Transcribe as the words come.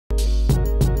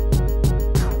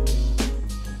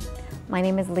My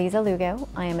name is Liza Lugo.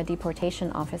 I am a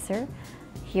deportation officer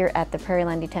here at the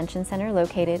Prairieland Detention Center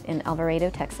located in Alvarado,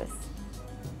 Texas.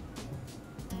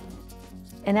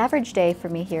 An average day for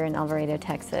me here in Alvarado,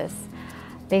 Texas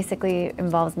basically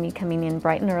involves me coming in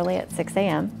bright and early at 6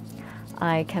 a.m.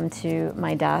 I come to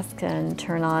my desk and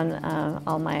turn on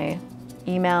all my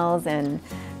emails and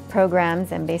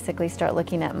programs and basically start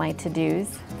looking at my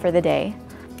to-dos for the day.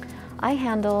 I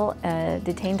handle a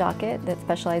detained docket that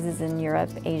specializes in Europe,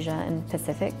 Asia, and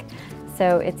Pacific.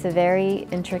 So it's a very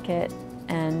intricate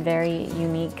and very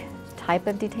unique type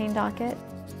of detained docket.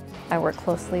 I work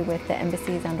closely with the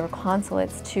embassies and/or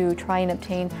consulates to try and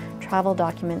obtain travel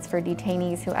documents for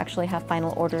detainees who actually have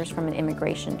final orders from an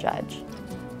immigration judge.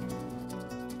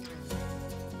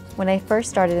 When I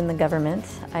first started in the government,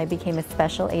 I became a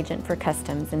special agent for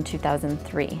Customs in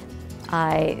 2003.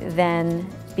 I then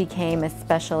became a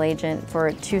special agent for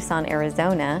Tucson,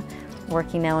 Arizona,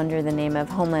 working now under the name of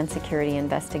Homeland Security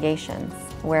Investigations,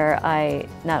 where I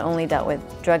not only dealt with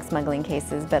drug smuggling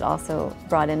cases, but also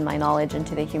brought in my knowledge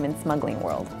into the human smuggling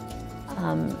world.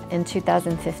 In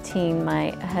 2015,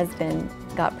 my husband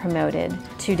got promoted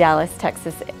to Dallas,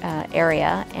 Texas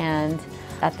area, and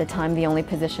at the time the only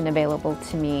position available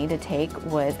to me to take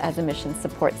was as a mission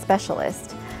support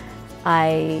specialist.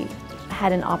 I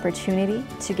had an opportunity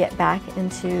to get back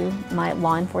into my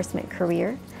law enforcement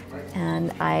career,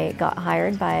 and I got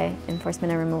hired by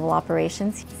Enforcement and Removal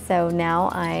Operations. So now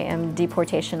I am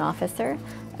deportation officer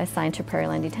assigned to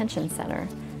Prairieland Detention Center.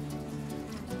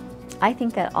 I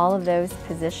think that all of those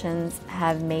positions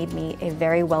have made me a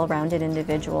very well-rounded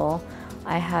individual.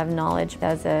 I have knowledge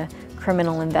as a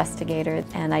criminal investigator,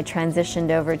 and I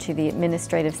transitioned over to the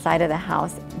administrative side of the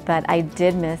house, but I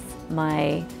did miss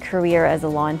my career as a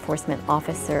law enforcement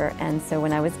officer, and so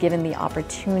when I was given the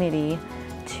opportunity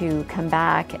to come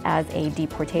back as a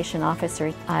deportation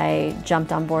officer, I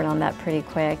jumped on board on that pretty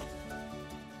quick.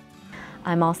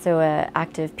 I'm also an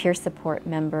active peer support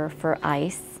member for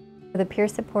ICE. The peer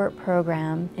support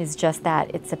program is just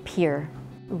that, it's a peer.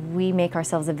 We make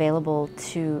ourselves available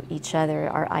to each other,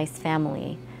 our ICE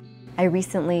family. I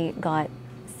recently got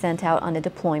sent out on a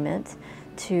deployment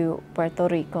to Puerto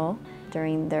Rico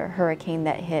during the hurricane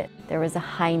that hit. There was a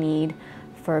high need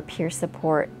for peer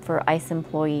support for ICE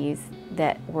employees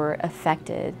that were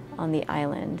affected on the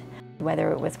island,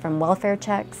 whether it was from welfare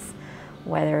checks,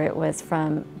 whether it was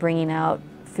from bringing out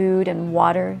food and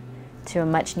water to a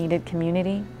much needed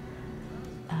community,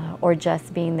 or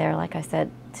just being there, like I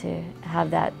said, to have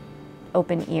that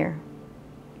open ear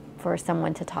for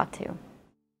someone to talk to.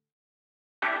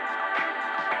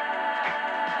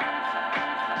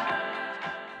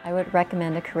 I would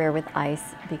recommend a career with ICE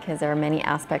because there are many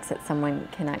aspects that someone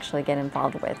can actually get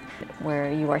involved with,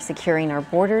 where you are securing our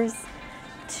borders,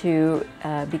 to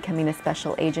becoming a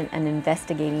special agent and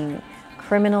investigating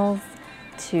criminals,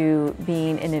 to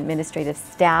being an administrative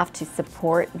staff to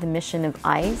support the mission of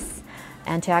ICE,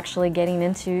 and to actually getting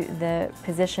into the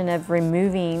position of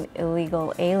removing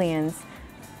illegal aliens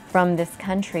from this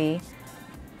country.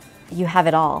 You have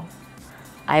it all.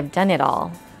 I've done it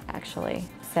all, actually.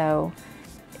 So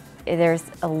there's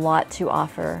a lot to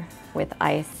offer with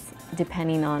ICE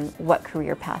depending on what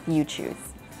career path you choose.